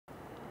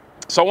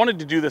So I wanted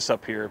to do this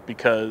up here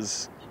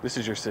because this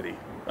is your city.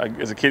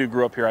 As a kid who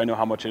grew up here, I know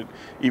how much it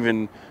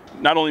even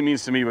not only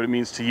means to me, but it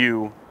means to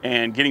you.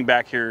 And getting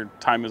back here,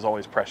 time is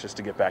always precious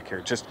to get back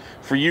here. Just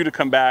for you to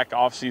come back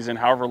off season,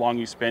 however long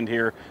you spend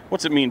here,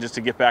 what's it mean just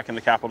to get back in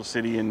the capital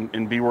city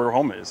and be where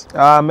home is?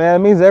 Man,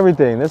 it means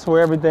everything. This is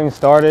where everything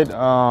started.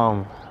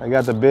 I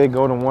got the big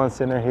Golden One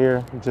Center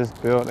here,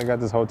 just built. I got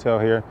this hotel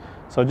here.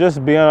 So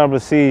just being able to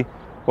see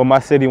what my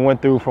city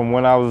went through from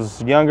when I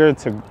was younger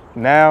to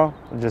now,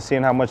 just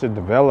seeing how much it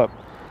developed,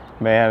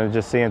 man, and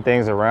just seeing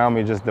things around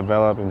me just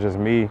develop, and just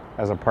me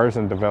as a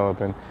person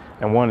developing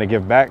and wanting to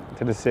give back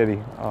to the city.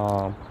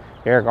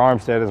 Eric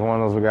Armstead is one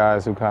of those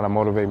guys who kind of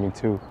motivate me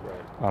too.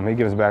 He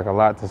gives back a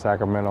lot to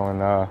Sacramento,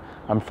 and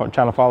I'm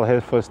trying to follow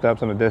his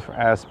footsteps in a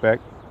different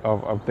aspect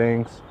of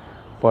things.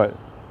 But,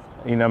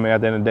 you know what I mean,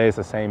 at the end of the day, it's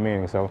the same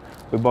meaning. So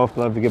we both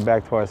love to get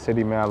back to our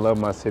city, man. I love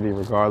my city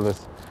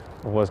regardless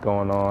of what's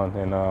going on.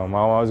 And I'm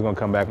always going to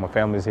come back. My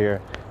family's here.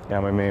 You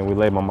know what I mean? We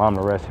laid my mom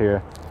to rest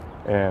here.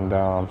 And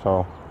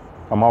so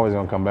I'm always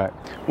going to come back.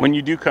 When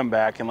you do come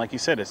back, and like you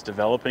said, it's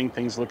developing,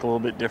 things look a little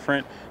bit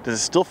different, does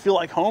it still feel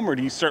like home, or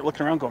do you start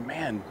looking around and go,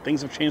 man,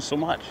 things have changed so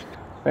much?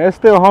 Man, it's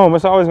still home.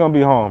 It's always going to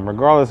be home.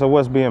 Regardless of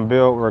what's being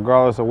built,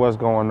 regardless of what's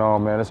going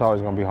on, man, it's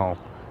always going to be home.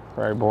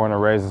 Right? Born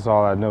and raised, it's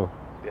all I knew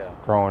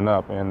growing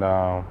up. And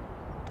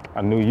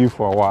I knew you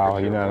for a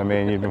while, you know what I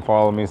mean? You've been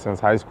following me since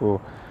high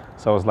school.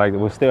 So it's like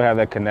we still have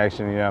that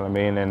connection, you know what I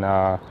mean?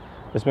 And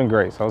it's been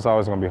great. So it's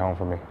always going to be home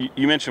for me.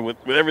 You mentioned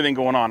with everything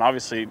going on,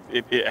 obviously,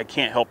 I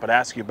can't help but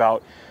ask you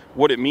about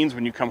what it means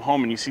when you come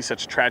home and you see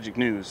such tragic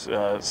news,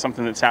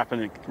 something that's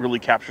happened that really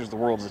captures the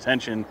world's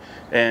attention,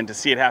 and to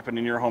see it happen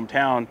in your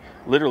hometown,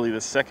 literally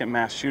the second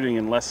mass shooting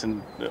in less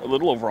than a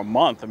little over a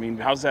month. I mean,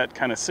 how's that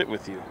kind of sit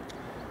with you?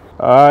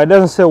 It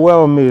doesn't sit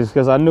well with me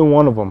because I knew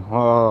one of them.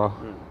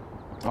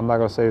 I'm not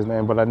going to say his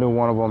name, but I knew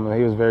one of them, and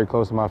he was very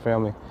close to my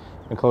family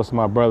and close to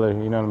my brother,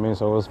 you know what I mean?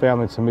 So it was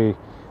family to me.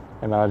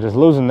 And just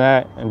losing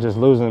that, and just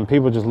losing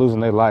people, just losing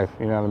their life,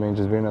 you know what I mean?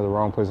 Just being at the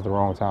wrong place at the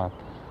wrong time.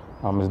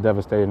 It's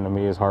devastating to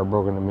me. It's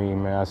heartbroken to me,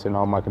 man. I send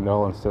all my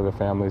condolences to the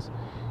families.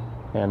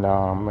 And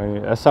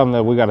that's something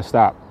that we got to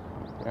stop.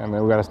 I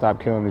mean, we got to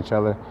stop killing each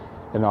other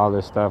and all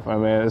this stuff. I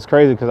mean, it's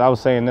crazy because I was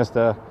saying this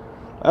the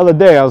other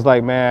day. I was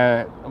like,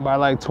 man, by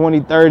like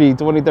 2030,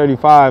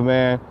 2035,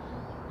 man,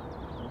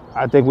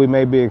 I think we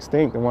may be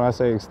extinct. And when I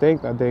say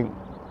extinct, I think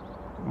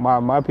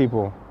my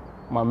people,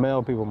 my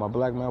male people, my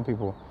black male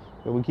people,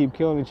 if we keep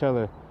killing each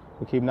other,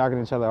 we keep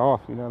knocking each other off,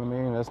 you know what I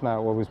mean? That's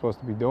not what we're supposed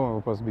to be doing. We're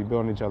supposed to be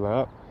building each other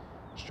up,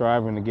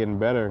 striving to getting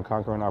better and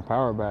conquering our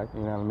power back, you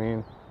know what I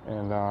mean?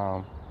 And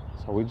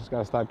so we just got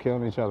to stop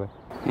killing each other.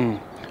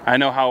 I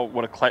know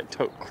what a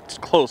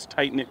close,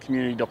 tight-knit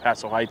community Del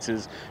Paso Heights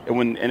is,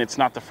 and it's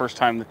not the first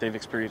time that they've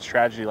experienced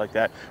tragedy like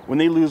that. When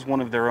they lose one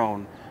of their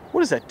own,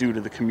 what does that do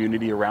to the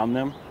community around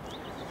them?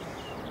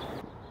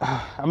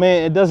 I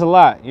mean, it does a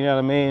lot, you know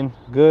what I mean?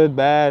 Good,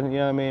 bad, you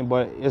know what I mean?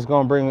 But it's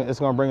gonna bring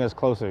us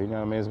closer, you know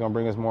what I mean? It's gonna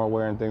bring us more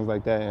aware and things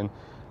like that, and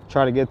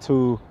try to get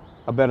to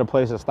a better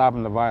place of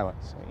stopping the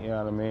violence, you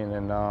know what I mean?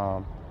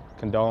 And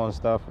condoling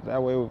stuff.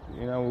 That way,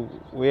 you know,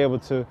 we're able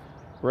to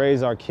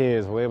raise our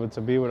kids, we're able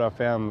to be with our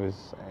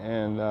families,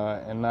 and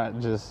not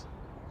just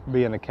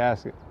be in a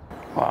casket.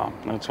 Wow,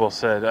 that's well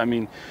said. I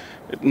mean,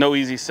 no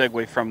easy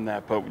segue from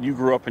that, but you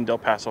grew up in Del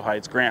Paso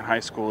Heights. Grant High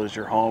School is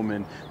your home,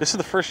 and this is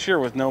the first year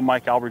with no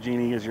Mike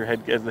Albergini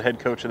as the head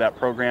coach of that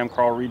program.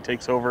 Carl Reed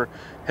takes over.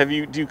 Do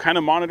you kind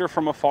of monitor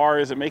from afar?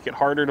 Does it make it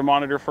harder to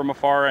monitor from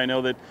afar? I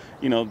know that,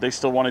 you know, they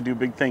still want to do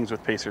big things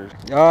with Pacers.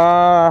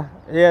 Yeah,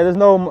 there's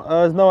no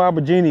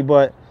Albergini,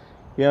 but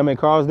you know what I mean,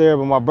 Carl's there,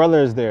 but my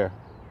brother is there.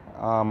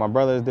 My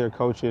brother is there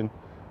coaching,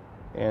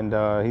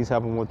 and he's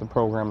helping with the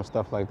program and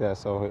stuff like that.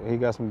 So he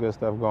got some good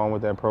stuff going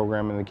with that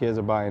program, and the kids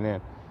are buying in,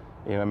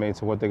 you know what I mean,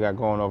 to what they got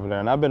going over there.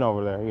 And I've been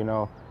over there, you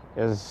know.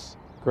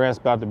 Grant's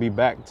about to be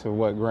back to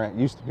what Grant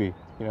used to be, you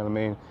know what I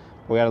mean.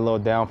 We had a little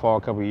downfall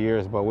a couple of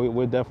years, but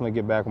we'll definitely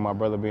get back with my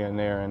brother being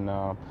there, and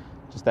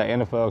just that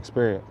NFL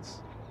experience.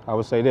 I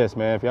would say this,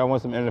 man, if y'all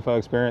want some NFL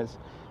experience,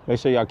 make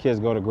sure y'all kids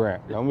go to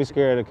Grant. Don't be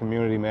scared of the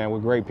community, man. We're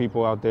great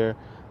people out there.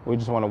 We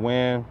just want to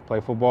win, play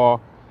football.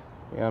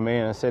 You know what I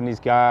mean? And send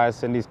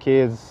these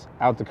kids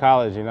out to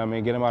college, you know what I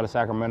mean? Get them out of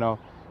Sacramento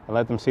and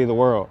let them see the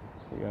world.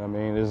 You know what I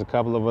mean? There's a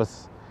couple of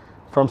us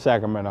from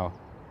Sacramento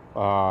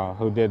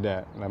who did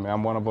that. I mean,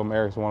 I'm one of them,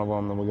 Eric's one of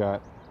them, and we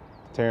got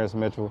Terrence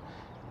Mitchell,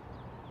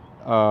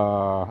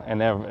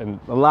 and a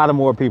lot of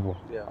more people.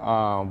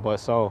 Yeah. But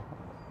so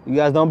you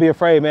guys don't be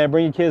afraid, man.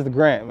 Bring your kids to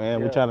Grant, man.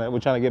 Yeah. We're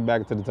trying to get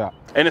back to the top.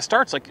 And it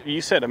starts, like you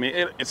said, I mean,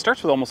 it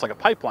starts with almost like a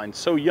pipeline.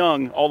 So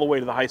young, all the way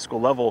to the high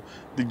school level,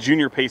 the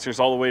junior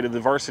Pacers all the way to the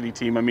varsity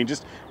team. I mean,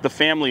 just the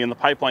family and the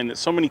pipeline that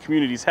so many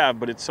communities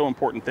have, but it's so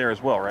important there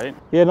as well, right?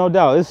 Yeah, no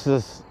doubt. It's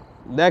just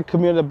that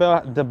community,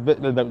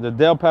 the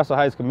Del Paso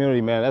Heights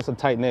community, man, that's a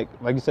tight-knit,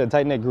 like you said,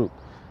 tight-knit group,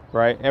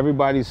 right?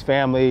 Everybody's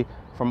family,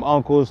 from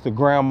uncles to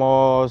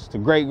grandmas to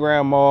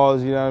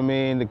great-grandmas, you know what I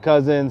mean, the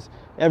cousins,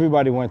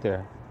 everybody went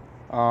there.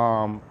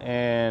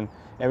 And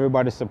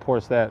everybody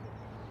supports that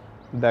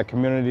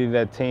community,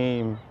 that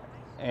team,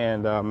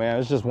 And man,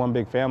 it's just one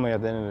big family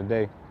at the end of the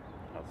day.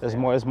 It's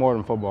more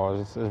than football.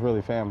 It's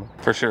really family.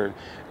 For sure.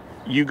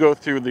 You go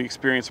through the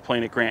experience of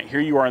playing at Grant. Here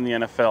you are in the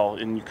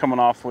NFL, and you're coming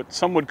off what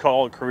some would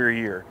call a career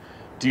year.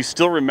 Do you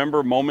still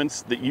remember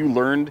moments that you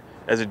learned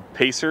as a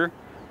pacer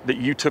that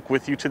you took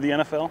with you to the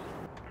NFL?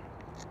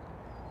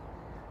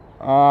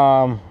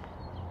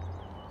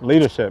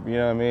 Leadership, you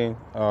know what I mean?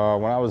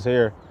 When I was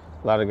here,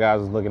 a lot of guys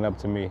was looking up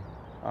to me,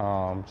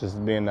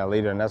 just being that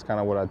leader, and that's kind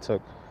of what I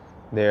took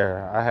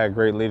there. I had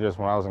great leaders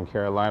when I was in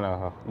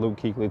Carolina, Luke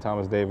Kuechly,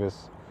 Thomas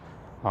Davis.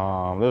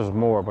 There's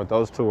more, but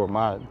those two were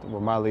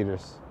my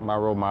leaders, my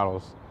role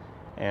models,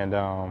 and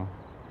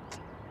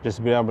just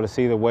to be able to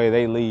see the way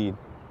they lead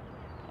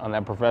on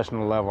that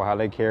professional level, how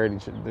they carried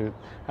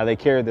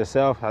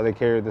themselves, how they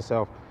carried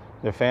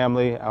their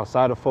family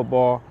outside of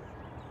football,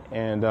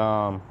 and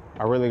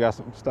I really got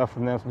some stuff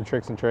from them, some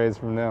tricks and trades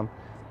from them,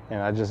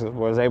 and I just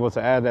was able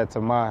to add that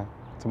to my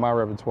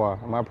repertoire,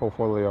 my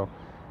portfolio,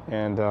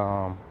 and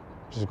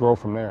just grow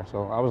from there.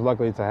 So I was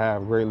lucky to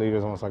have great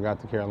leaders once I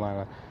got to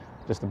Carolina,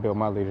 just to build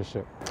my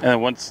leadership.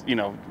 And once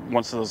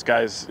of those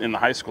guys in the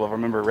high school, I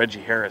remember Reggie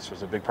Harris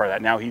was a big part of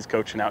that. Now he's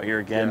coaching out here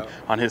again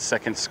on his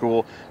second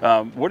school.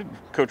 What did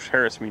Coach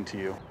Harris mean to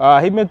you?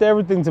 He meant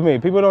everything to me.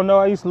 People don't know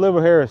I used to live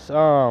with Harris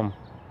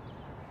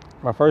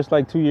my first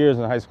 2 years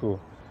in high school.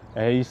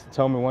 And he used to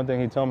tell me one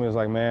thing. He told me,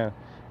 man,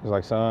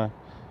 son,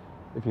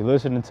 if you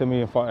listen to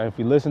me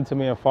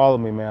and follow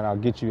me, man, I'll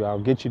get you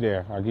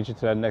there. I'll get you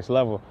to that next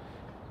level.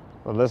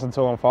 But listen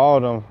to him,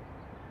 follow him.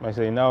 I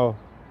say, no,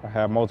 I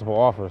have multiple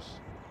offers.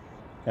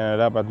 Ended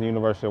up at the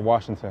University of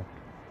Washington.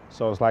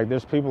 So it's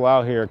there's people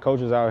out here,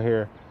 coaches out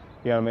here,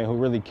 you know what I mean, who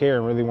really care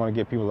and really want to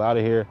get people out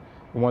of here.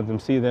 We want them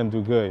to see them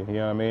do good, you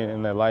know what I mean,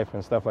 in their life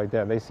and stuff like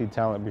that. They see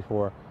talent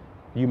before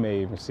you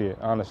may even see it,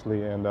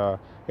 honestly. And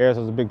Harris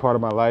was a big part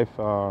of my life.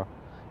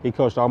 He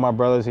coached all my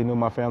brothers. He knew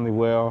my family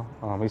well.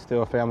 He's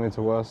still family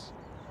to us.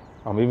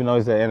 Even though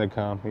he's at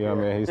Intercom, you know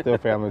what I mean, he's still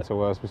family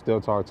to us. We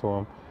still talk to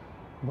him.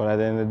 But at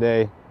the end of the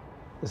day,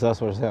 it's us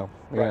versus him.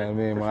 You know what I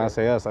mean? When I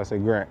say us, I say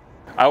Grant.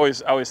 I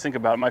always think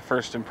about my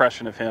first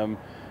impression of him.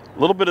 A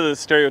little bit of the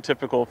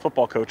stereotypical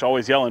football coach,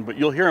 always yelling, but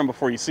you'll hear him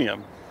before you see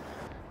him.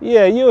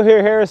 Yeah, you'll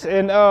hear Harris,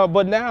 and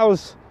but now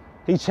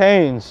he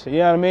changed. You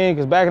know what I mean?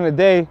 Because back in the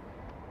day,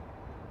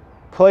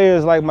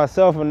 players like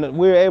myself, and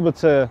we were able,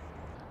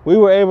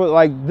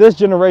 this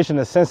generation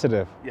is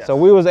sensitive. Yes. So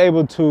we was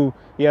able to,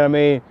 you know what I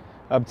mean,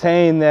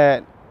 obtain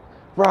that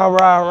rah,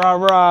 rah, rah,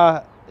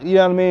 rah. You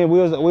know what I mean?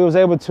 We was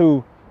able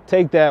to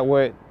take that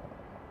with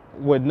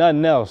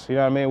nothing else. You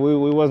know what I mean?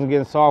 We wasn't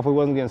getting soft. We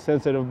wasn't getting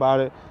sensitive about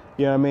it.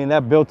 You know what I mean?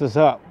 That built us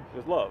up. It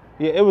was love.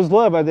 Yeah, it was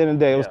love at the end of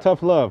the day. It was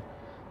tough love.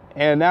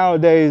 And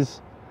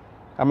nowadays,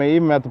 I mean,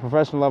 even at the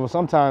professional level,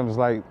 sometimes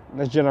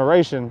this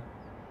generation,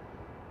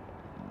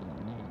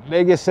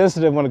 they get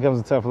sensitive when it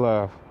comes to tough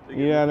love.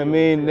 You know what I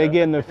mean? They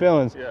get in their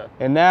feelings. Yeah.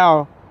 And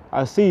now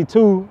I see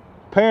too,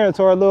 parents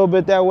are a little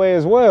bit that way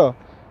as well.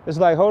 It's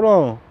hold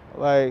on,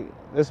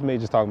 this is me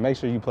just talking. Make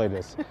sure you play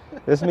this.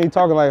 This is me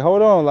talking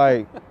hold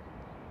on,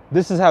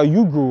 this is how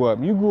you grew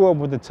up. You grew up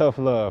with the tough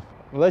love.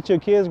 Let your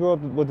kids grow up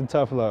with the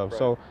tough love. Right.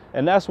 So,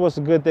 and that's what's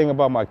a good thing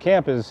about my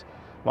camp is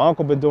my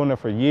uncle been doing it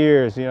for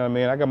years. You know what I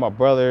mean? I got my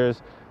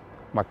brothers,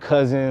 my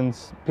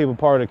cousins, people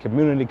part of the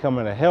community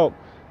coming to help.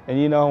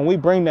 And and we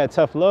bring that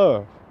tough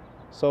love.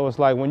 So it's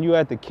when you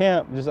at the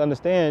camp, just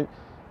understand,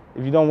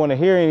 if you don't want to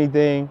hear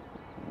anything,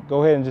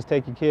 go ahead and just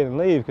take your kid and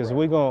leave, because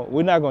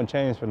we're not going to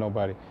change for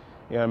nobody.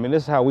 You know what I mean?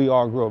 This is how we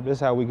all grew up. This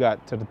is how we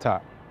got to the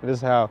top. This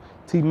is how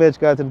T. Mitch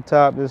got to the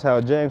top. This is how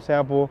James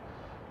Sample,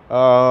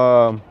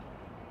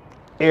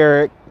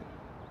 Eric,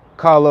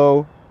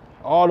 Carlo,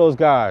 all those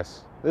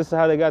guys. This is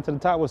how they got to the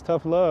top, was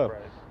tough love.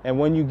 Right. And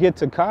when you get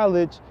to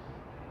college,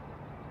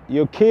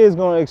 your kid's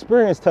going to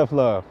experience tough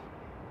love.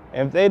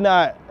 And if they're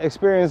not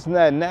experiencing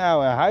that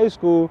now in high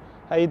school,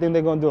 how do you think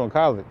they're going to do in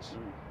college?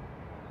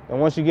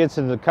 And once you get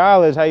to the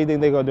college, how do you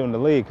think they're going to do in the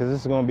league? Because this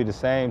is going to be the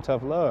same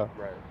tough love.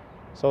 Right.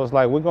 So it's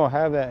we're going to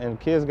have that, and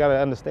kids got to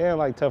understand,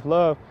 tough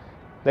love,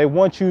 they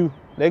want you,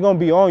 they're going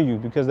to be on you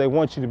because they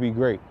want you to be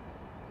great.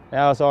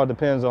 Now it all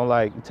depends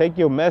on, take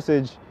your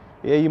message.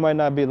 Yeah, you might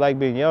not be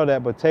being yelled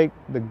at, but take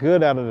the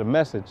good out of the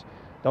message.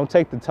 Don't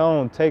take the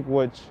tone. Take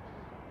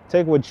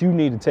what you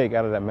need to take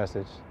out of that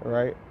message,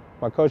 right?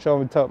 My coach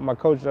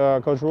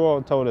Coach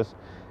Royal told us,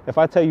 if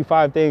I tell you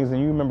 5 things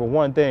and you remember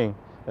one thing,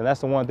 then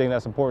that's the one thing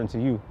that's important to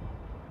you,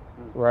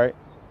 right?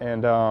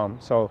 And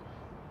so,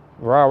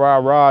 rah, rah,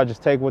 rah,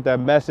 just take what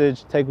that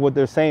message, take what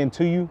they're saying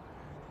to you,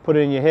 put it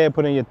in your head,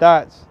 put it in your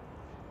thoughts,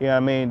 you know what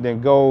I mean? Then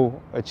go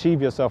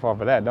achieve yourself off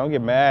of that. Don't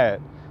get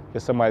mad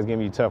if somebody's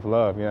giving you tough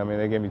love, you know what I mean?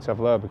 They give you tough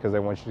love because they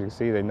want you to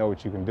see, they know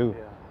what you can do.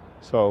 Yeah.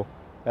 So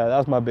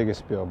that's my biggest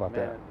spiel about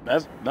that.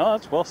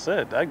 That's well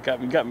said. I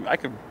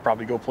could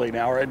probably go play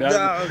now right now. No,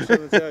 I'm sure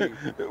to tell you.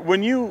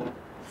 When you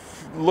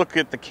look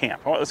at the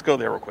camp, let's go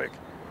there real quick.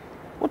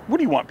 What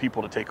do you want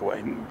people to take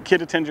away?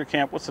 Kid attends your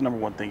camp, what's the number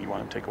one thing you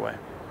want them to take away?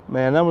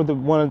 Man,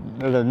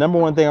 the number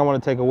one thing I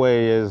want to take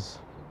away is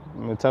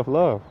tough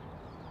love.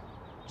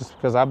 Just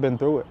because I've been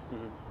through it.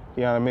 Mm-hmm.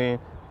 You know what I mean?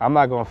 I'm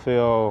not gonna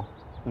feel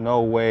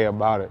no way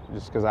about it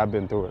just because I've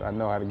been through it. I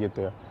know how to get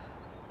there,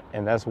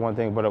 and that's one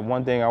thing. But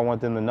one thing I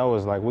want them to know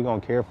is like we're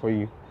gonna care for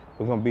you.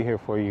 We're gonna be here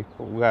for you.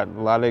 We got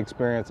a lot of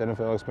experience,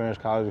 NFL experience,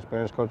 college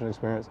experience, coaching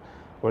experience,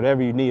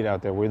 whatever you need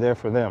out there. We're there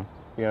for them.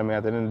 You know what I mean?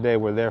 At the end of the day,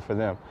 we're there for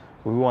them.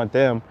 We want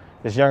them,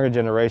 this younger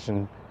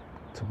generation,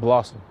 to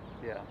blossom.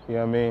 Yeah. You know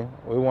what I mean?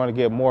 We want to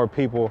get more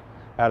people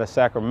out of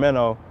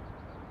Sacramento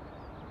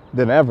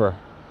than ever.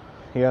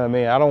 You know what I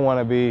mean? I don't want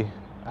to be,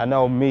 I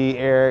know me,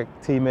 Eric,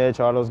 T. Mitch,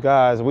 all those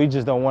guys, we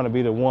just don't want to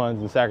be the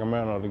ones in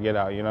Sacramento to get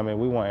out. You know what I mean?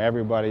 We want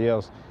everybody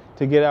else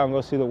to get out and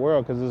go see the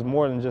world because there's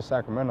more than just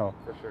Sacramento.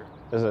 For sure.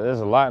 There's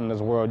a lot in this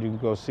world you can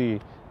go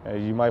see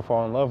and you might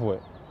fall in love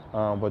with.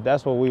 But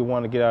that's what we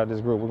want to get out of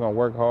this group. We're going to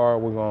work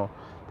hard. We're going to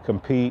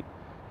compete.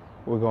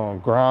 We're going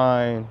to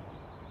grind.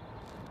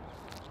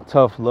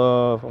 Tough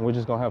love. And we're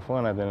just going to have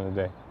fun at the end of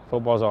the day.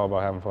 Football's all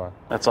about having fun.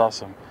 That's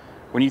awesome.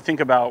 When you think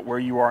about where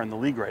you are in the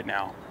league right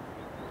now,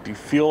 do you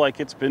feel like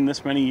it's been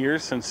this many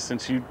years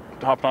since you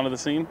hopped onto the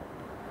scene?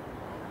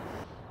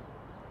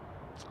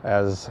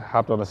 As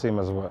hopped on the scene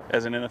as what?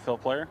 As an NFL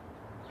player?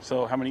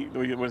 So how many,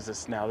 what is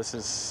this now? This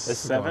is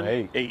 7?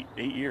 Is 8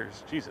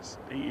 years. Jesus,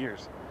 8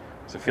 years.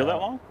 Does it feel that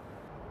long?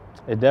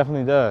 It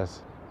definitely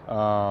does.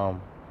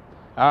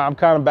 I'm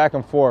kind of back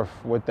and forth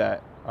with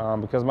that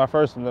because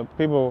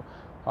people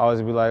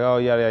always be like, oh,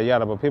 yada, yada,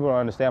 yada, but people don't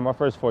understand. My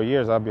first 4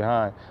 years, I was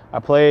behind. I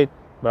played,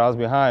 but I was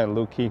behind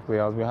Luke Kuechly.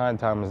 I was behind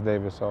Thomas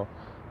Davis, so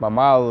my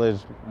mileage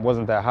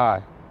wasn't that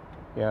high.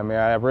 You know what I mean?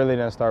 I really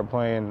didn't start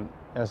playing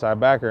inside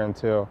backer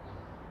until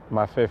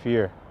my 5th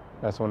year.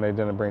 That's when they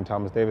didn't bring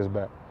Thomas Davis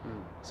back.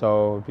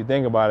 So if you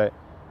think about it,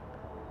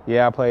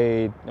 yeah,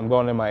 I'm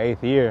going in my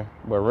 8th year,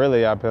 but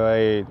really I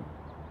played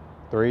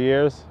 3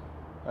 years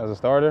as a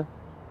starter.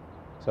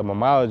 So my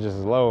mileage is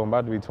low. I'm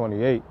about to be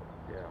 28.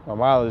 Yeah. My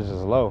mileage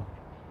is low,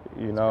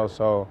 you know,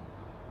 so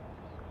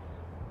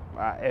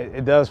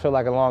it does feel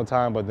like a long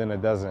time, but then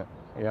it doesn't.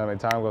 You know what I mean?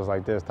 Time goes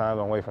like this. Time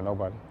don't wait for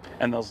nobody.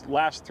 And those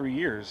last 3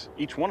 years,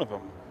 each one of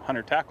them,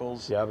 100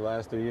 tackles. Yeah, the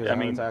last 3 years,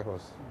 100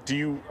 tackles.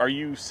 Are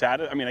you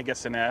sad? I mean, I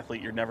guess an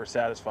athlete, you're never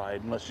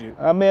satisfied unless you.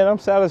 I mean, I'm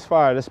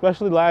satisfied,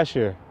 especially last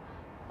year.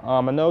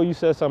 I know you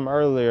said something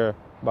earlier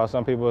about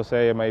some people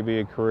say it may be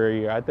a career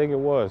year. I think it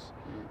was.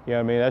 You know what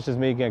I mean? That's just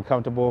me getting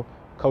comfortable.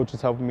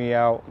 Coaches helping me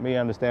out, me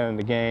understanding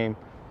the game,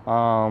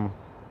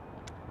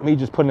 me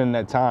just putting in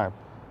that time.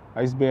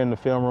 I used to be in the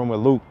film room with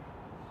Luke.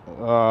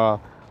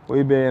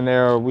 We'd be in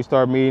there, we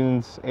start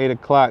meetings 8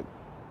 o'clock,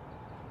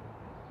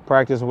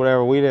 practice,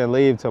 whatever. We didn't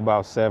leave till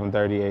about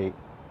 7:38.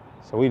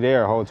 So we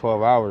there a whole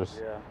 12 hours.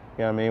 Yeah. You know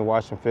what I mean?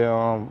 Watching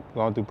film,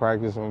 going through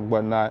practice and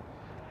whatnot,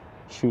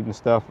 shooting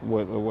stuff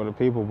with the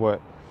people. But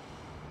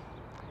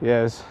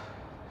yeah, it's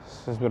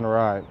been a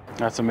ride.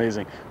 That's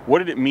amazing. What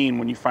did it mean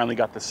when you finally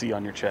got the C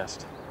on your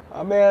chest?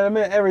 I mean, it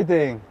meant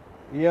everything.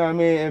 You know what I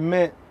mean? It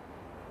meant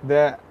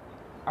that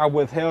I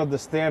withheld the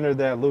standard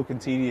that Luke and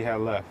TD had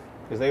left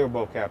because they were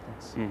both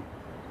captains.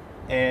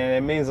 And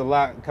it means a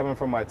lot coming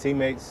from my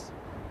teammates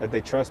that they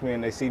trust me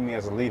and they see me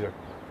as a leader.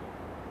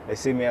 They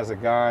see me as a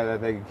guy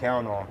that they can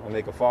count on and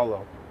they can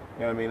follow. You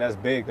know what I mean? That's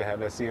big to have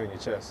that C on your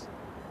chest.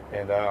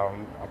 And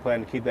I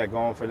plan to keep that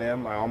going for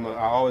them. I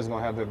always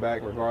going to have their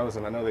back regardless,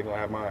 and I know they're going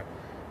to have mine.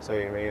 So,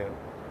 I mean,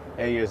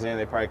 8 years in,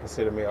 they probably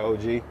consider me an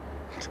OG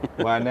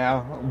by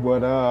now. But,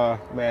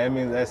 man, it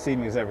means that C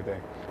means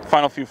everything.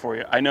 Final few for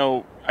you. I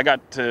know I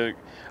don't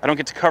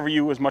get to cover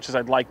you as much as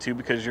I'd like to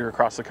because you're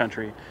across the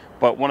country,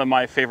 but one of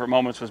my favorite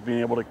moments was being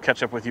able to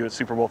catch up with you at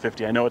Super Bowl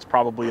 50. I know it's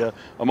probably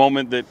a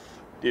moment that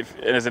if,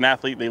 as an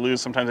athlete, they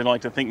lose, sometimes they don't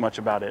like to think much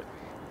about it.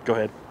 Go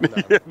ahead.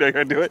 No, you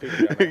gotta do it. You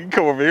can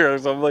come over here or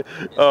something. Like,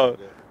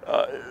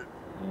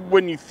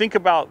 when you think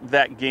about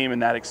that game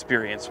and that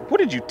experience, what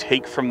did you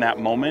take from that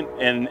moment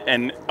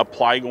and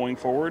apply going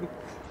forward?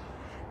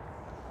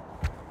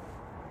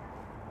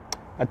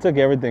 I took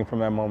everything from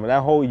that moment.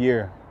 That whole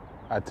year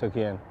I took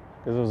in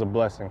because it was a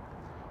blessing.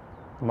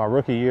 My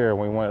rookie year,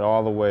 we went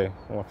all the way.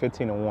 We went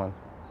 15-1.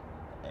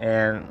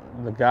 And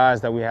the guys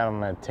that we had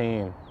on that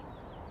team,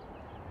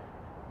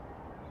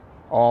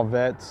 all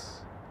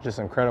vets, just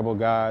incredible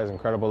guys,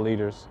 incredible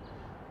leaders.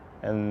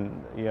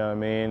 And, you know what I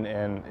mean?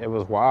 And it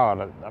was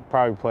wild. I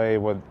probably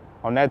played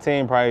on that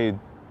team, probably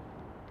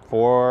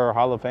 4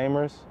 Hall of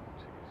Famers.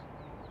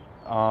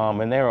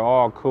 And they were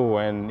all cool.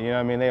 And, you know what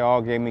I mean? They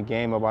all gave me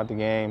game about the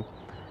game.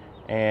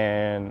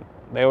 And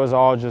they was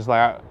all just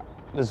like,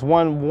 this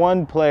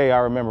one play I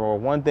remember, or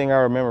one thing I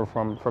remember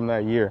from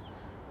that year.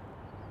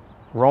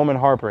 Roman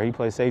Harper, he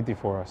played safety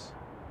for us.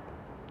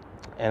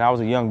 And I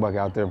was a young buck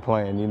out there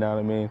playing, you know what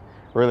I mean?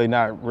 Really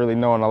not really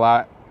knowing a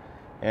lot.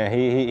 And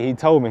he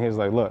told me, he was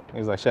like, look, he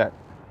was like, Shaq,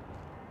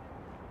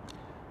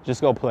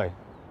 just go play.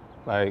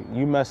 Like,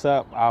 you mess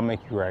up, I'll make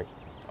you right.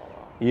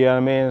 You know what I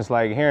mean? It's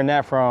like hearing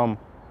that from,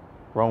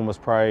 Rome was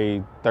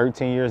probably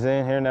 13 years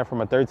in, hearing that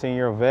from a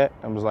 13-year-old vet,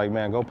 I was like,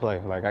 man, go play.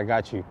 Like, I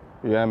got you.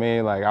 You know what I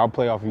mean? Like, I'll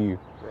play off of you.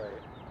 Right.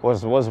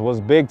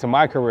 Was big to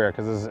my career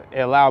because it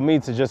allowed me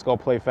to just go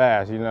play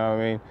fast, you know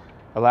what I mean?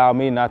 Allowed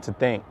me not to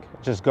think,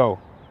 just go.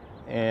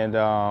 And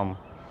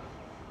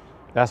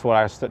that's what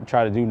I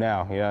try to do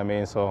now. You know what I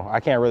mean? So I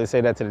can't really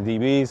say that to the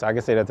DBs. I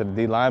can say that to the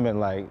D linemen,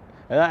 like,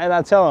 and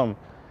I tell them,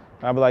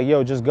 I'll be like,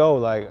 yo, just go,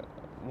 like,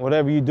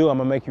 whatever you do, I'm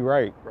gonna make you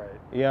right. Right.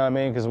 You know what I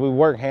mean? Because we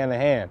work hand in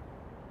hand.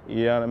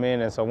 You know what I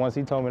mean? And so once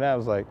he told me that, I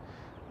was like,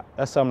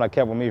 that's something that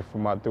kept with me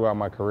throughout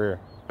my career.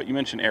 But you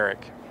mentioned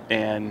Eric,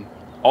 and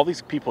all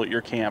these people at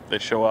your camp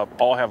that show up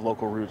all have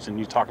local roots, and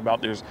you talk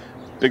about there's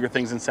bigger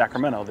things in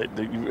Sacramento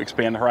that you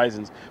expand the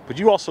horizons, but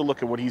you also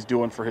look at what he's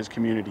doing for his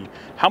community.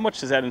 How much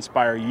does that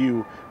inspire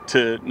you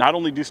to not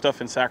only do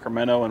stuff in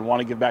Sacramento and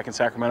want to give back in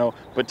Sacramento,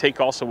 but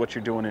take also what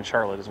you're doing in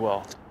Charlotte as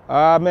well?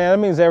 Man, that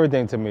means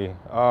everything to me.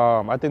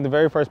 I think the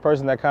very first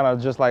person that kind of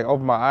just like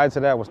opened my eye to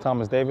that was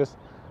Thomas Davis,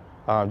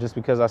 just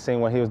because I seen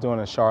what he was doing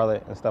in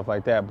Charlotte and stuff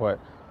like that. But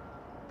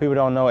people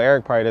don't know,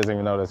 Eric probably doesn't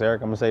even know this.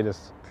 Eric, I'm gonna say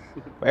this.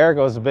 But Eric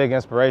was a big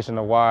inspiration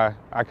of why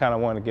I kind of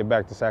wanted to get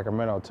back to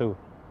Sacramento too.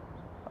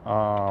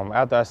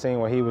 After I seen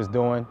what he was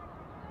doing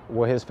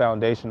with his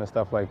foundation and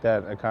stuff like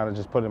that, it kind of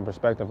just put in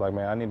perspective, like,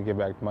 man, I need to get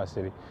back to my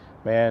city.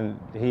 Man,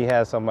 he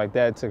had something like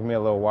that. It took me a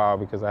little while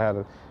because I had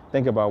to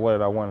think about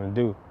what I wanted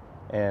to do.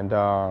 And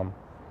on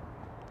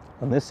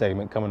this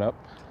segment coming up,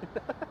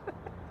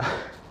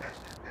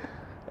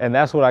 and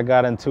that's what I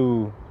got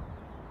into,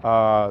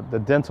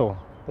 the dental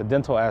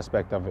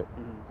aspect of it.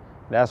 Mm-hmm.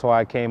 That's why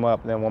I came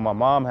up. Then when my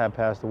mom had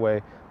passed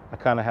away, I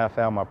kind of have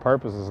found my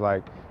purpose. Is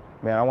like,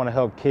 man, I want to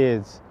help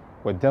kids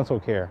with dental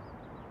care,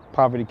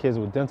 poverty kids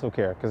with dental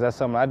care, because that's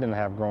something I didn't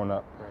have growing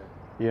up. Right.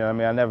 You know what I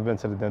mean? I never been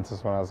to the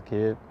dentist when I was a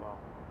kid.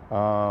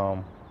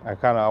 Wow.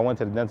 I went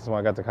to the dentist when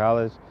I got to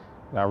college,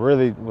 and I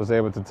really was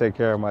able to take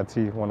care of my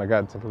teeth when I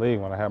got to the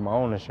league, when I had my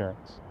own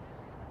insurance.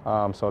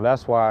 So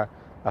that's why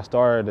I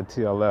started the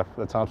TLF,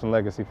 the Thompson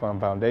Legacy Fund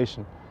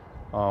Foundation,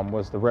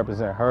 was to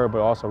represent her,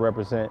 but also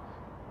represent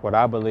what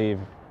I believe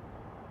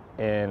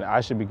and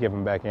I should be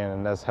giving back in,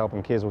 and that's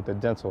helping kids with their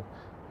dental.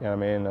 You know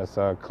what I mean? That's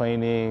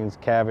cleanings,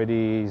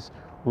 cavities,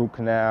 root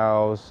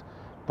canals,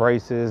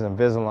 braces,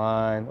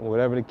 Invisalign,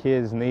 whatever the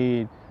kids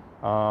need.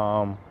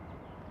 We're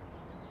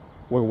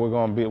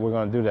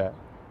gonna do that.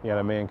 You know what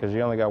I mean? Because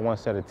you only got one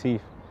set of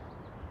teeth,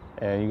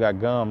 and you got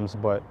gums,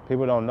 but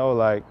people don't know,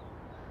 like,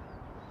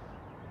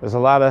 there's a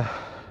lot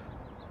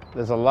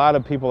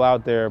of people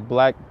out there,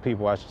 black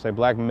people, I should say,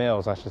 black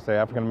males, I should say,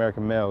 African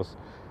American males,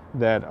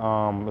 that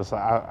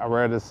I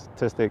read a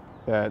statistic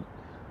that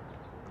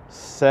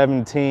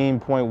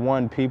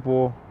 17.1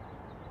 people,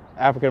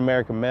 African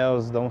American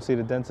males, don't see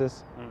the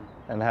dentist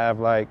and have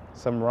like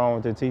something wrong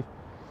with their teeth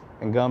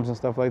and gums and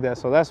stuff like that.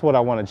 So that's what I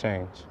want to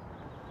change.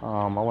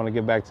 I want to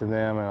get back to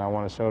them, and I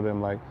want to show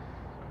them, like,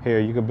 here,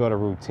 you can build a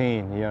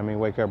routine. You know what I mean?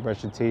 Wake up,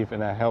 brush your teeth,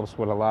 and that helps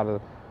with a lot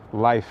of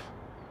life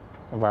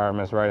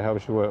environments, right? It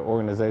helps you with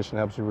organization,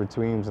 helps you with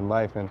routines in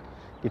life, and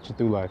get you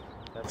through life.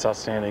 That's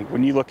outstanding.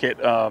 When you look at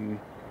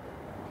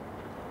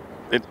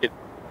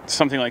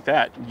something like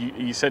that,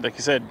 you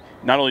said,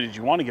 not only did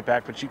you want to get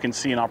back, but you can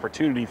see an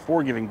opportunity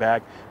for giving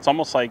back. It's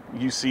almost like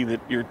you see that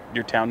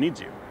your town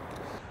needs you.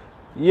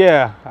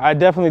 Yeah, I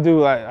definitely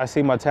do. I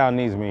see my town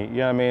needs me. You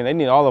know what I mean? They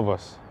need all of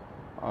us,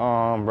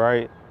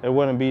 right? It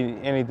wouldn't be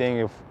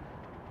anything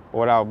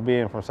without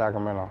being from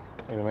Sacramento.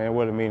 You know what I mean? It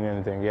wouldn't mean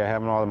anything. Yeah,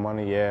 having all the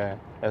money, yeah,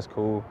 that's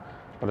cool.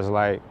 But it's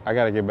like, I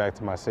got to get back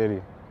to my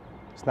city.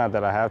 It's not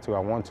that I have to, I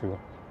want to.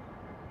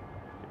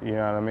 You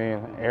know what I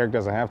mean? Eric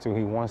doesn't have to,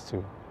 he wants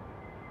to.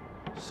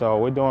 So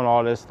we're doing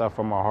all this stuff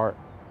from our heart.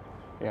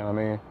 You know what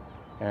I mean?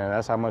 And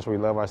that's how much we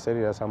love our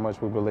city. That's how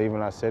much we believe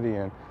in our city.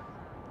 And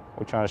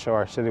we're trying to show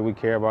our city we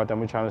care about them.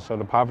 We're trying to show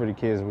the poverty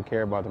kids we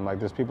care about them. Like,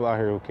 there's people out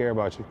here who care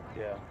about you.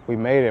 Yeah. We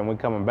made it, and we're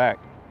coming back.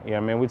 You know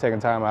what I mean? We're taking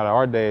time out of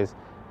our days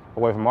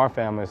away from our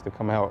families to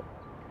come help.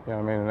 You know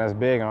what I mean? And that's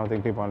big. I don't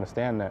think people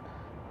understand that.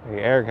 Like,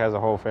 Eric has a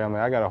whole family.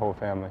 I got a whole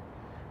family.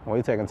 And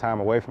we're taking time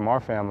away from our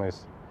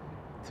families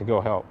to go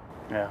help.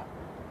 Yeah.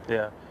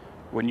 Yeah.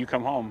 When you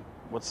come home,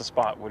 what's the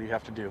spot? What do you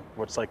have to do?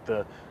 What's like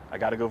I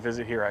got to go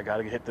visit here. I got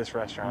to hit this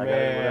restaurant. I got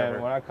to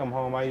whatever. When I come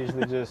home, I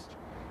usually just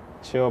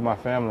chill with my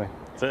family.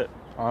 That's it.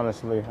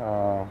 Honestly.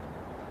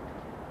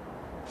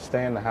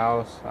 Stay in the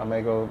house. I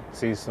may go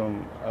see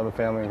some other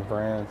family and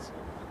friends.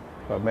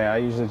 But, man, I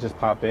usually just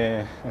pop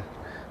in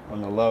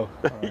on the low.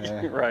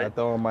 Right. I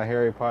throw on my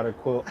Harry Potter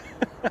quilt.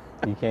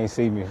 You can't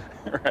see me.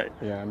 Right.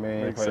 Yeah, I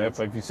mean, but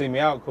if you see me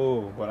out,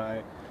 cool.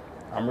 But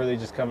I'm really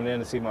just coming in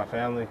to see my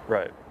family.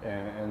 Right.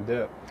 And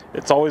dip.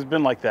 It's always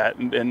been like that.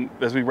 And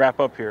as we wrap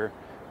up here,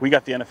 we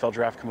got the NFL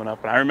draft coming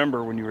up. And I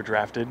remember when you were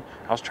drafted,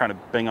 I was trying to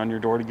bang on your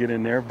door to get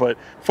in there. But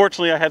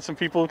fortunately, I had some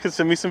people who could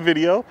send me some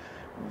video.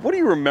 What do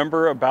you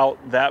remember about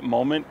that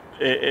moment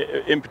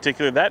in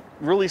particular? That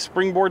really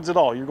springboards it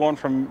all. You're going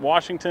from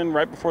Washington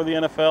right before the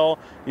NFL.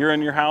 You're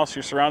in your house.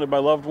 You're surrounded by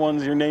loved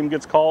ones. Your name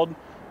gets called.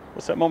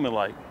 What's that moment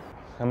like?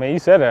 I mean, you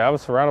said it. I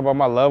was surrounded by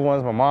my loved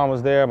ones. My mom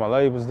was there. My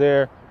lady was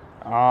there.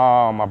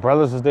 My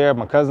brothers was there.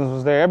 My cousins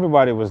was there.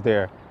 Everybody was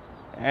there.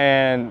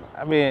 And,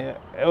 I mean,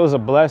 it was a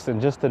blessing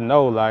just to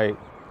know, like,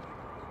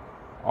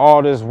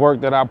 all this work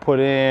that I put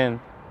in,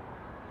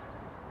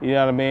 you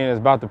know what I mean, is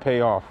about to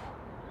pay off.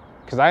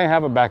 Because I didn't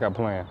have a backup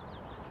plan.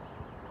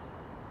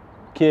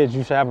 kids,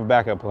 you should have a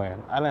backup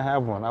plan. I didn't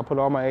have one. I put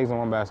all my eggs in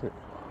one basket.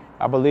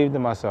 I believed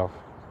in myself.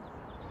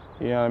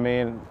 You know what I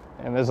mean?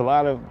 And there's a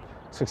lot of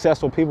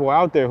successful people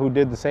out there who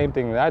did the same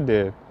thing that I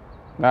did.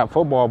 Not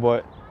football,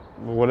 but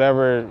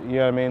whatever, you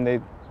know what I mean?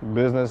 They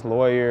business,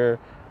 lawyer,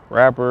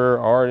 rapper,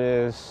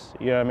 artist,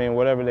 you know what I mean?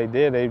 Whatever they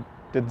did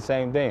the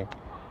same thing.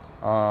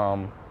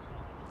 But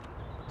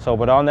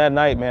on that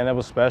night, man, it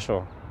was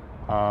special.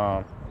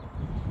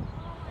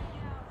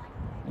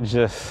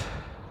 Just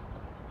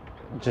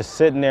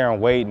sitting there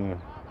and waiting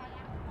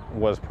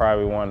was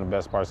probably one of the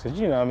best parts, because,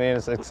 you know what I mean,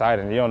 it's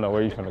exciting. You don't know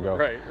where you're gonna go.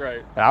 Right.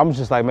 And I'm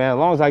just like, man, as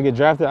long as I get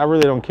drafted, I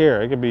really don't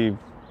care. It could be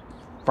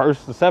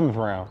first or seventh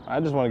round. I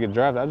just want to get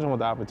drafted. I just want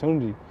the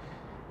opportunity.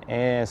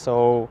 And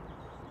so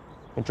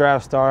the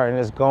draft starts and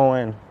it's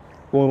going,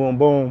 boom, boom,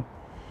 boom.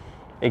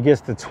 It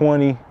gets to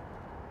 20,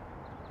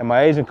 and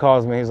my agent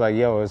calls me. He's like,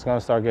 yo, it's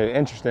gonna start getting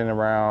interesting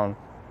around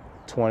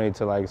 20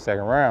 to like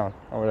second round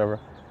or whatever.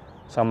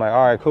 So I'm like,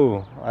 all right,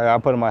 cool. I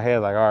put in my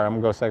head like, all right, I'm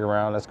gonna go second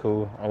round. That's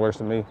cool. It works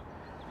for me.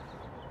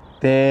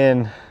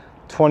 Then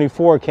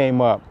 24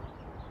 came up,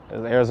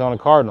 the Arizona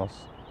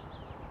Cardinals.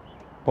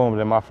 Boom,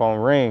 then my phone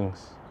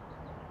rings.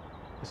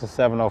 It's a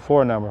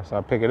 704 number, so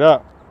I pick it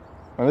up.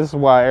 And this is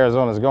why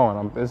Arizona's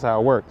going. This is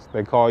how it works.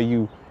 They call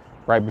you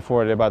right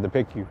before they're about to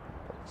pick you.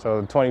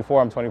 So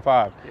 24, I'm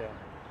 25. Yeah.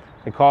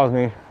 He calls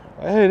me,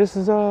 hey, this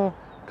is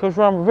Coach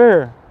Ron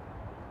Rivera.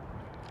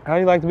 How do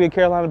you like to be a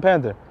Carolina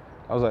Panther?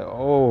 I was like,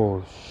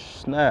 oh,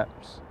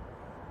 snaps.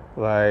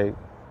 Like,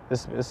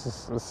 this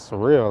is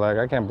surreal. Like,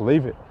 I can't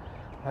believe it.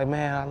 Like,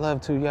 man, I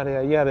love to, yada,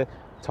 yada, yada.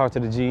 Talk to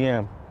the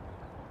GM.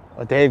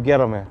 Dave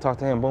Gettleman, talk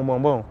to him, boom,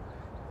 boom, boom.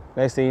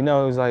 Next thing you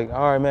know, he was like,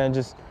 all right, man,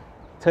 just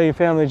tell your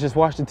family, just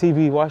watch the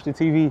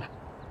TV.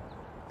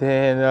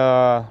 Then,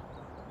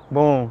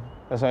 boom,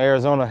 that's when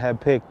Arizona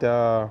had picked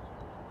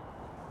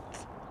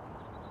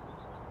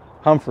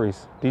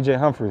Humphreys, DJ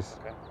Humphreys,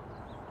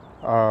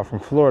 from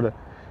Florida.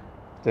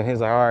 Then he's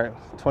like, all right,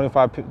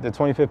 the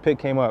 25th pick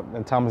came up,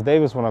 and Thomas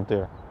Davis went up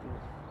there.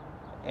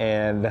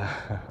 And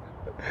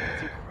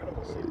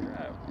It's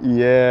incredible.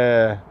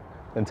 yeah,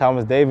 then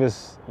Thomas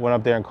Davis went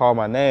up there and called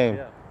my name.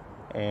 Yeah.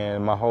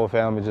 And my whole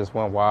family just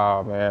went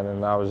wild, man.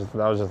 And that was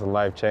just a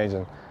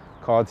life-changing.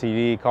 Called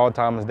TD, called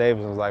Thomas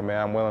Davis, and was like,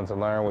 man, I'm willing to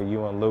learn with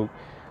you and Luke.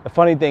 The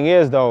funny thing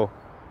is, though,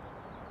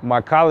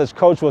 my college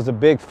coach was a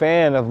big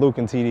fan of Luke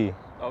and TD.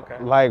 Okay.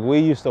 Like, we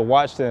used to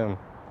watch them,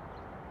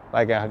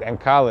 like, in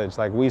college.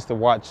 Like, we used to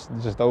watch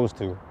just those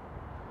two.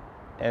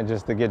 And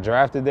just to get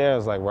drafted there, I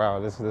was like, wow,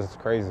 this is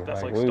crazy.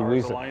 That's like we stars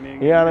used to,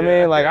 aligning. you know what I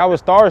mean? Like, I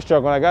was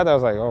starstruck when I got there. I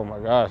was like, oh my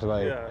gosh,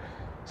 like,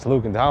 it's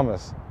Luke and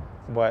Thomas.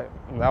 But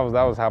that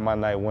was how my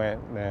night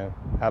went, man.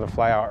 Had to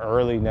fly out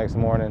early next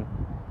morning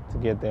to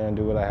get there and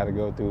do what I had to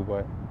go through.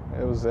 But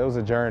it was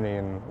a journey,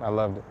 and I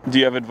loved it. Do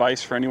you have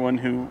advice for anyone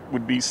who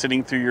would be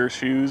sitting through your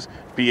shoes,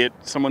 be it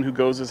someone who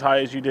goes as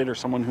high as you did or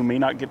someone who may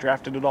not get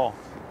drafted at all?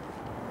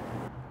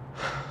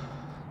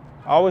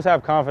 Always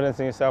have confidence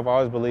in yourself.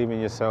 Always believe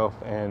in yourself,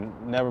 and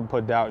never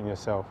put doubt in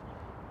yourself.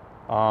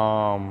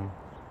 I'm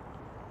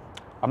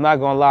not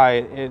gonna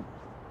lie,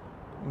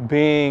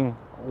 being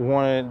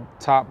one of the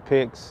top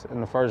picks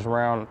in the first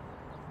round,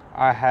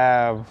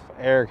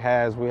 Eric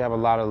has, we have a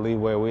lot of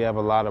leeway. We have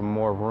a lot of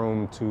more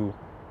room to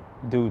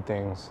do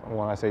things.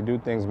 When I say do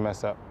things,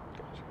 mess up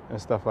and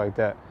stuff like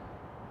that.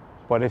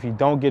 But if you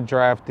don't get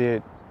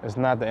drafted, it's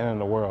not the end of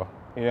the world.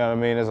 You know what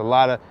I mean? There's a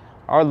lot of,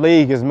 our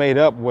league is made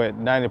up with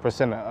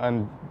 90%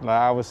 of,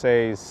 I would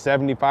say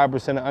 75%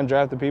 of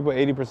undrafted people,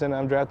 80%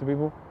 of undrafted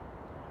people.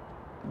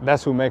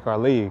 That's who make our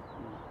league.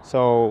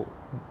 So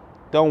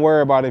don't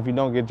worry about if you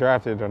don't get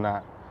drafted or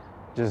not.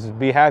 Just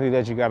be happy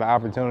that you got an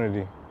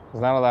opportunity.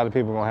 Because not a lot of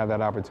people gonna have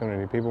that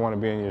opportunity. People want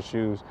to be in your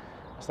shoes,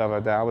 stuff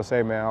like that. I would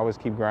say, man, always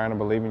keep grinding,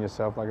 believe in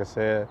yourself, like I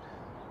said,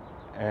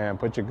 and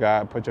put your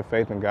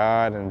faith in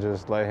God, and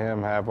just let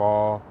Him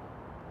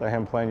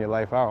plan your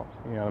life out.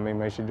 You know what I mean?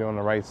 Make sure you're doing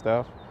the right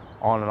stuff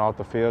on and off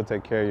the field.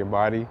 Take care of your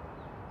body,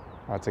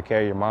 take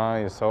care of your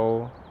mind, your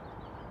soul,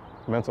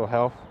 mental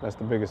health. That's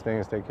the biggest thing,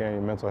 is take care of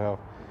your mental health.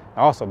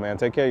 Also, man,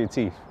 take care of your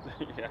teeth.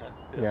 Yeah.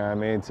 You know what I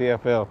mean?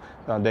 TFL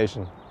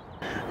Foundation.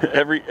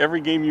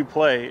 Every game you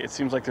play, it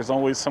seems like there's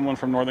always someone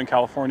from Northern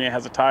California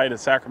has a tie to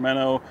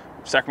Sacramento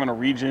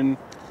region.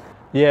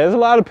 Yeah, there's a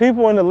lot of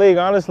people in the league,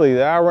 honestly,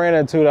 that I ran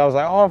into that I was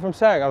like, oh, I'm from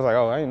Sac. I was like,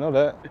 oh, I didn't know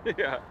that.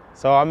 Yeah.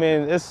 So, I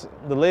mean,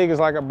 the league is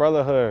like a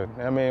brotherhood.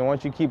 I mean,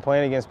 once you keep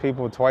playing against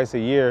people twice a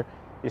year,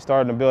 you're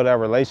starting to build that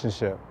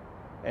relationship.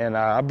 And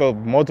I built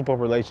multiple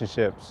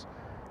relationships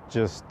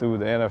just through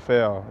the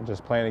NFL,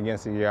 just playing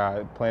against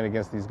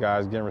these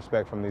guys, getting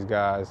respect from these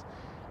guys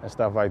and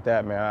stuff like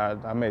that,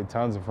 man. I made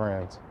tons of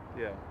friends.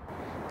 Yeah.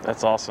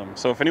 That's awesome.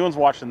 So if anyone's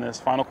watching this,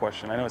 final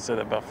question. I know I said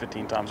that about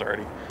 15 times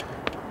already.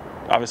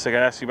 Obviously, I got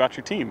to ask you about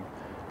your team.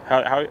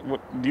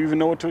 Do you even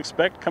know what to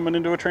expect coming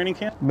into a training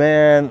camp?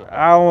 Man,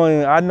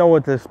 I know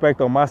what to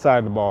expect on my side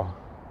of the ball,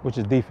 which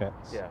is defense.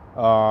 Yeah.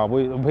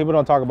 People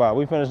don't talk about it.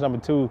 We finished the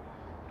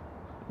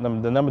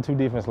number 2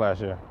 defense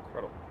last year.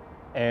 Incredible.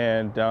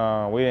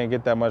 And we didn't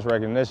get that much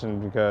recognition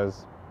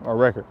because our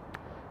record.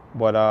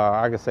 But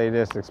I can say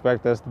this: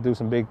 expect us to do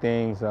some big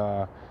things,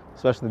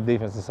 especially the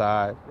defensive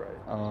side.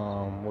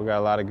 Right. We got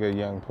a lot of good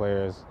young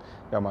players,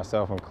 got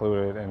myself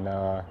included, and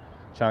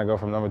trying to go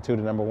from number 2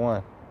 to number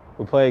 1.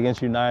 We play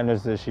against you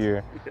Niners this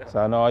year, Yeah. so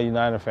I know all you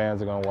Niner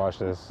fans are gonna watch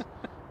this.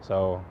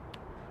 So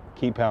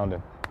keep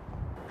pounding.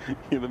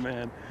 You're the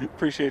man.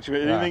 Appreciate you.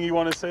 Anything you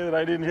want to say that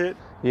I didn't hit?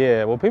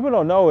 Yeah. What people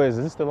don't know is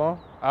this still on?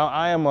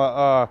 I am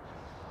a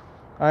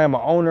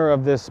owner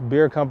of this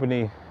beer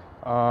company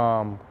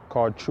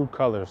called True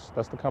Colors.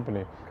 That's the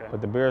company. Okay.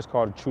 But the beer is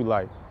called True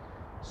Light.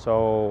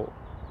 So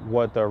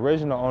what the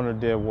original owner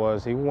did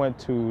was he went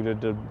to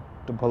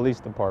the police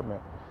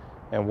department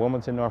in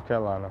Wilmington, North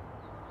Carolina,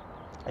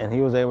 and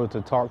he was able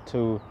to talk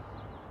to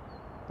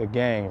the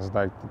gangs,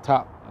 like the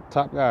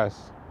top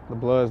guys, the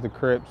Bloods, the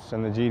Crips,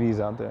 and the GDs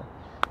out there.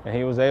 And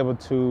he was able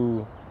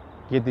to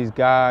get these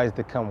guys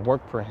to come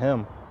work for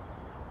him.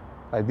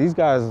 Like these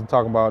guys are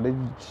talking about,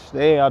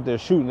 they out there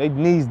shooting, they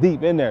knees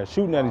deep in there,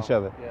 shooting at each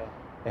other. Yeah.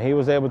 And he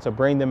was able to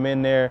bring them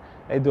in there.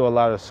 They do a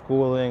lot of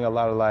schooling, a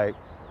lot of like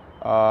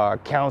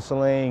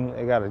counseling.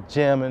 They got a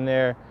gym in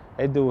there.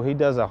 He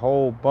does a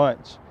whole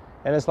bunch.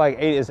 And it's like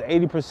it's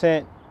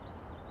 80%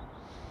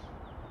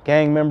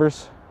 gang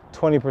members,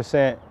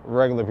 20%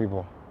 regular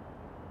people.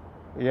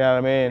 You know what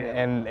I mean?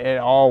 Yeah. And it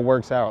all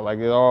works out. Like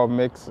it all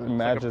mixes and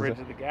matches. Like a bridge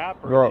to the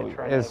gap, or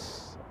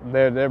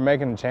bro, they're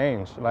making a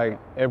change. Like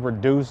it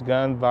reduced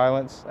gun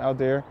violence out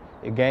there,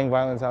 gang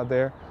violence out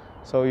there.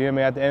 So you know what I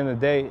mean? At the end of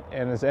the day,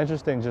 and it's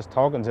interesting just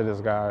talking to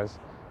these guys,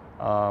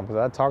 because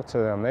I talked to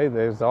them. They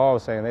was all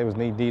saying they was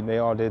knee deep. They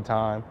all did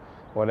time,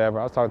 whatever.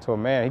 I was talking to a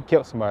man. He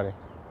killed somebody.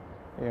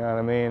 You know what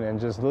I mean? And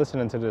just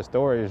listening to their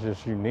story is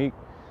just unique,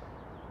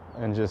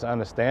 and just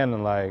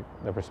understanding like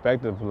the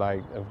perspective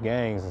like of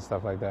gangs and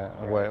stuff like that,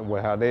 and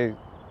what how they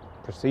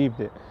perceived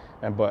it,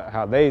 and but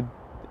how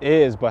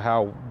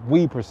how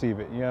we perceive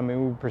it. You know what I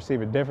mean? We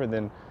perceive it different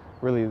than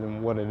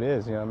what it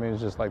is. You know what I mean?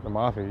 It's just like the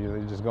mafia. You're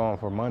just going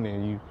for money,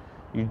 and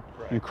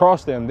you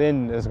cross them,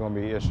 then there's gonna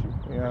be an issue.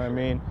 You know what I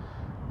mean?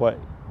 But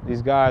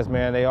these guys,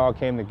 man, they all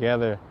came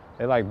together.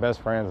 They're like best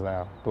friends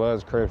now.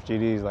 Bloods, Crips,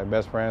 GDs, like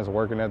best friends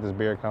working at this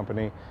beer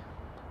company.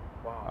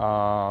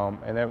 Wow.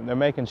 And they're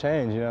making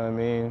change, you know what I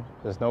mean?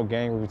 There's no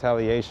gang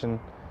retaliation,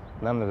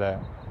 none of that.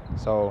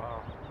 So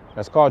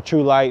that's called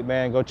True Light,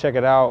 man. Go check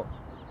it out.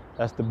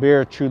 That's the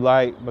beer, True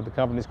Light, but the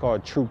company's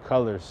called True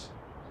Colors.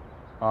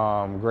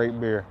 Great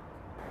beer.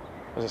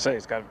 As I say,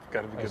 it's got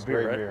to be good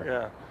beer, right? Beer.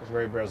 Yeah. It's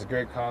great beer. It's a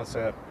great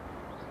concept.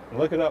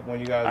 Look it up when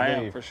you guys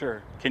leave. I am, for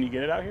sure. Can you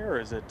get it out here, or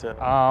is it?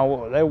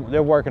 Well,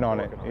 they're working on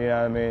it. You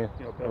know what I mean?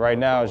 Right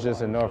now it's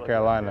just in North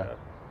Carolina. Yeah.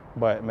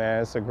 But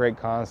man, it's a great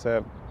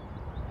concept,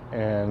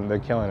 and they're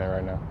killing it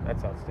right now.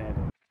 That's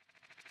outstanding.